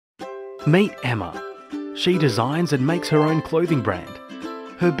Meet Emma. She designs and makes her own clothing brand.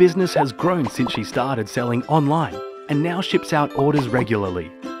 Her business has grown since she started selling online and now ships out orders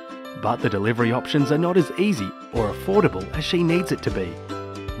regularly. But the delivery options are not as easy or affordable as she needs it to be.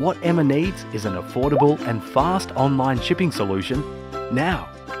 What Emma needs is an affordable and fast online shipping solution now.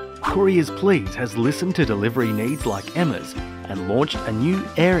 Couriers Please has listened to delivery needs like Emma's and launched a new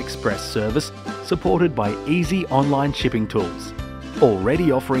Air Express service supported by easy online shipping tools.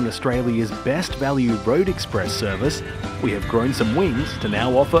 Already offering Australia's best value Road Express service, we have grown some wings to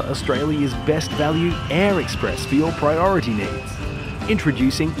now offer Australia's best value Air Express for your priority needs.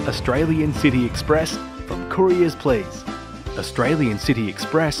 Introducing Australian City Express from Couriers Please. Australian City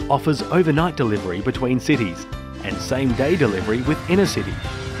Express offers overnight delivery between cities and same-day delivery with inner city.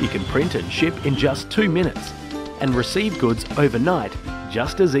 You can print and ship in just 2 minutes and receive goods overnight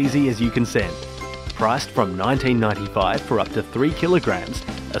just as easy as you can send. Priced from $19.95 for up to 3 kilograms,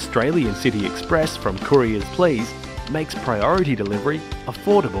 Australian City Express from Couriers Please makes priority delivery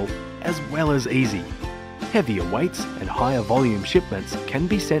affordable as well as easy. Heavier weights and higher volume shipments can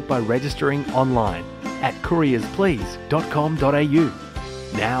be sent by registering online at couriersplease.com.au.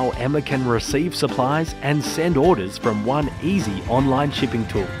 Now Emma can receive supplies and send orders from one easy online shipping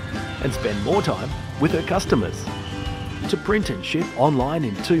tool and spend more time with her customers. To print and ship online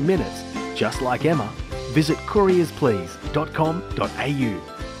in 2 minutes, just like Emma, visit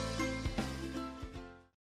couriersplease.com.au.